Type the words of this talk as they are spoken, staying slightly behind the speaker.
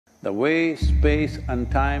The way space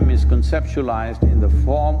and time is conceptualized in the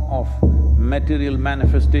form of material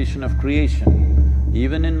manifestation of creation,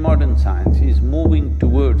 even in modern science, is moving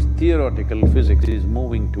towards theoretical physics, is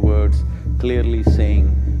moving towards clearly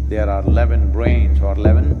saying there are 11 brains or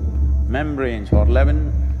 11 membranes or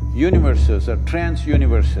 11 universes or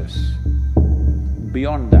trans-universes.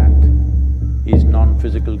 Beyond that is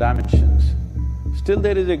non-physical dimensions. Still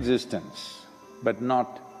there is existence, but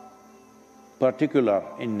not particular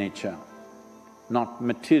in nature, not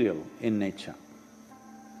material in nature.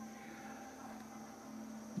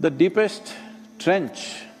 The deepest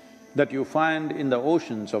trench that you find in the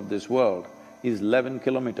oceans of this world is 11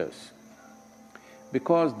 kilometers.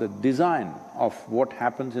 Because the design of what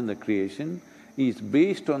happens in the creation is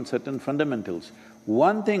based on certain fundamentals.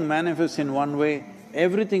 One thing manifests in one way,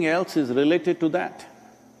 everything else is related to that.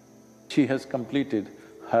 She has completed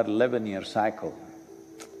her 11-year cycle.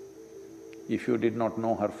 If you did not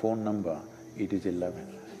know her phone number, it is 11.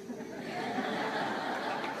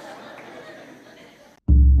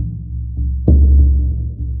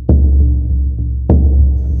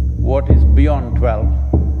 What is beyond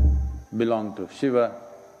 12 belongs to Shiva.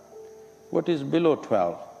 What is below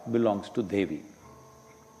 12 belongs to Devi.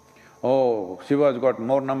 Oh, Shiva's got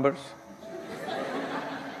more numbers?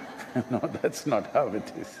 No, that's not how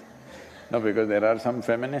it is. No, because there are some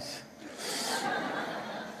feminists.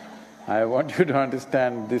 I want you to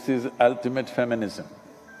understand, this is ultimate feminism.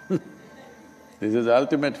 This is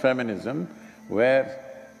ultimate feminism where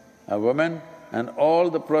a woman and all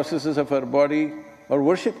the processes of her body are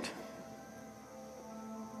worshipped,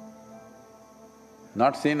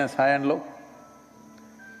 not seen as high and low.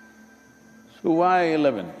 So why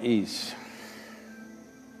 11 is?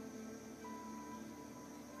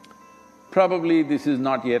 Probably this is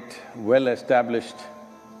not yet well established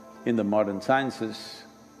in the modern sciences.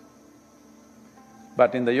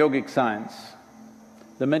 But in the yogic science,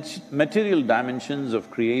 the material dimensions of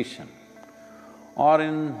creation are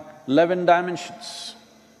in 11 dimensions.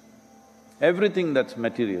 Everything that's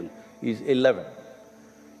material is 11.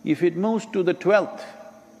 If it moves to the 12th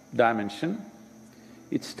dimension,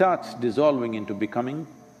 it starts dissolving into becoming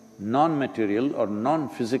non-material or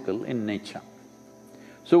non-physical in nature.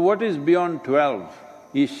 So what is beyond 12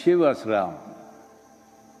 is Shiva's realm.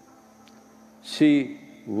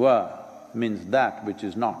 Shiva means that which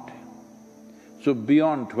is not. So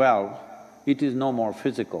beyond 12, it is no more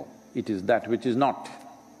physical, it is that which is not.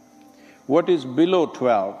 What is below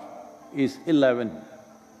 12 is 11,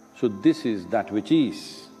 so this is that which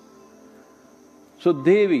is. So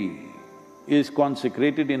Devi is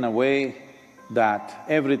consecrated in a way that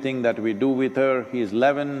everything that we do with her is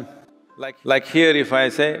 11. Like here if I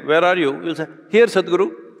say, where are you? You'll say, here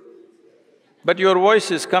Sadhguru. But your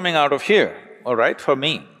voice is coming out of here, all right, for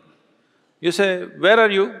me. You say, where are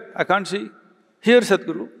you? I can't see. Here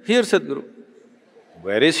Sadhguru, here Sadhguru.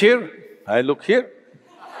 Where is here? I look here.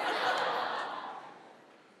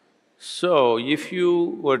 So, if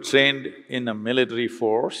you were trained in a military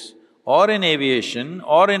force or in aviation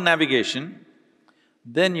or in navigation,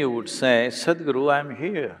 then you would say, Sadhguru, I'm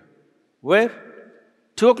here. Where?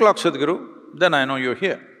 2 o'clock, Sadhguru, then I know you're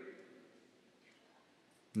here.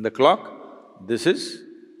 In the clock, this is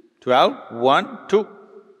 12, 1, 2.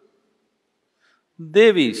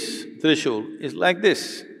 Devi's threshold is like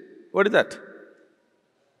this. What is that?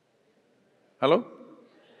 Hello?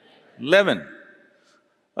 11.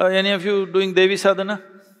 Any of you doing Devi sadhana?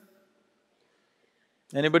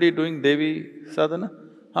 Anybody doing Devi sadhana?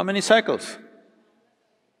 How many cycles?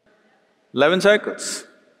 11 cycles.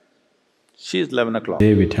 She is 11 o'clock.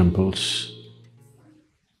 Devi temples,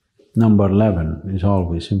 number 11 is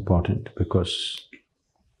always important because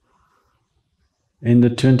in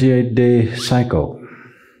the 28-day cycle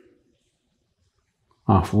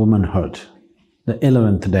of womanhood, the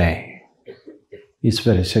 11th day is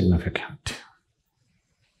very significant.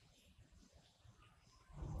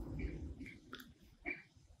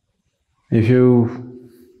 If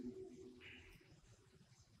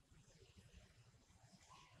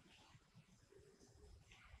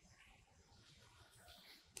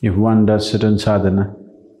one does certain sadhana,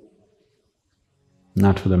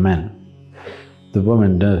 not for the men, the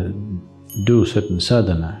women do certain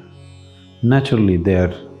sadhana, naturally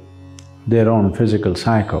their own physical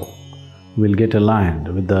cycle will get aligned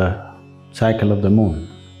with the cycle of the moon.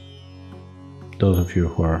 Those of you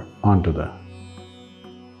who are onto the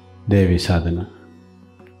Devi sadhana.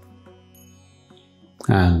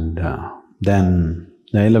 And then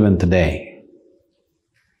the 11th day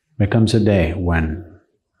becomes a day when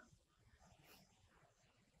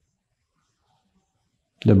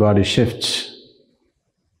the body shifts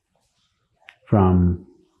from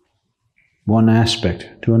one aspect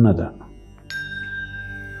to another.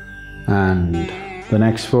 And the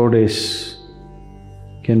next 4 days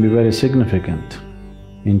can be very significant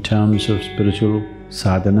in terms of spiritual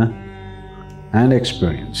sadhana and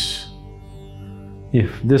experience.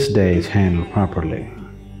 If this day is handled properly,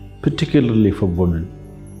 particularly for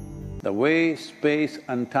women. The way space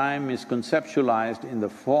and time is conceptualized in the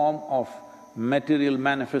form of material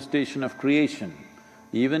manifestation of creation,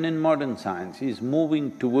 even in modern science, is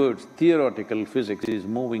moving towards… theoretical physics is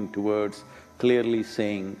moving towards clearly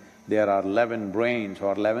saying there are 11 brains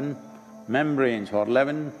or 11 membranes or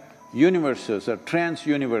 11 universes or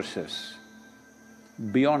trans-universes.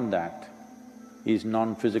 Beyond that is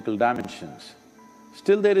non-physical dimensions.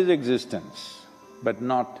 Still there is existence, but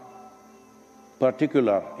not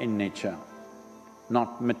particular in nature,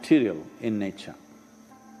 not material in nature.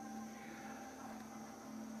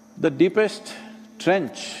 The deepest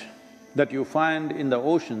trench that you find in the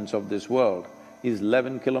oceans of this world is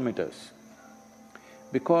 11 kilometers.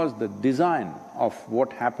 Because the design of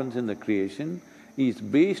what happens in the creation is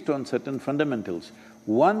based on certain fundamentals.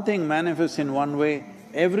 One thing manifests in one way,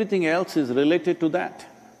 everything else is related to that.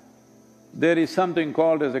 There is something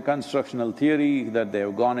called as a constructional theory that they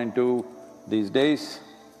have gone into these days,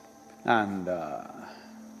 and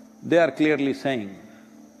they are clearly saying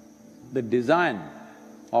the design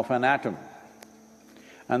of an atom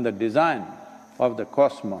and the design of the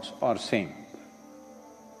cosmos are same.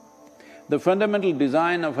 The fundamental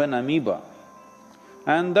design of an amoeba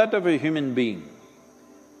and that of a human being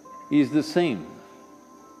is the same.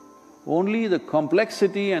 Only the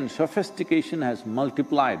complexity and sophistication has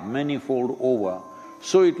multiplied many-fold over,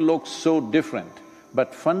 so it looks so different,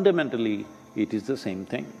 but fundamentally it is the same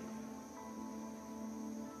thing.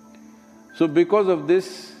 So because of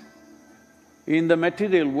this, in the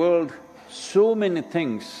material world, so many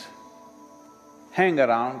things hang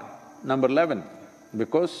around number 11,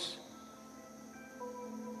 because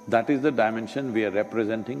that is the dimension we are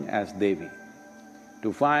representing as Devi.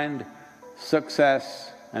 To find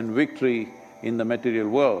success and victory in the material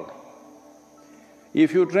world,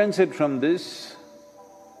 if you transit from this,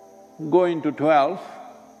 go into 12,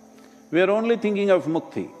 we are only thinking of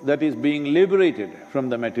mukti, that is being liberated from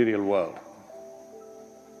the material world.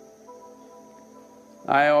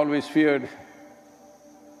 I always feared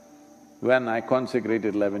when I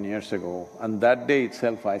consecrated 11 years ago, and that day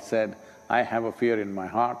itself I said, I have a fear in my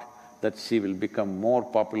heart that she will become more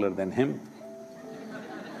popular than him.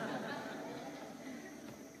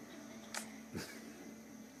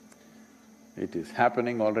 It is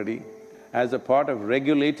happening already. As a part of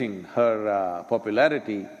regulating her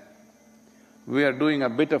popularity, we are doing a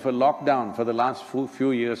bit of a lockdown for the last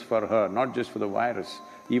few years for her, not just for the virus,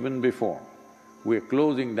 even before. We are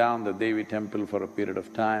closing down the Devi temple for a period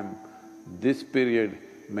of time. This period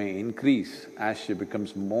may increase as she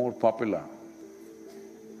becomes more popular,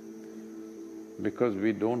 because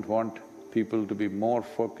we don't want people to be more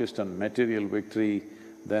focused on material victory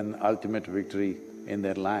than ultimate victory in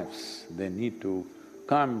their lives. They need to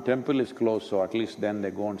come, temple is closed, so at least then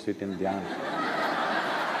they go and sit in dhyana.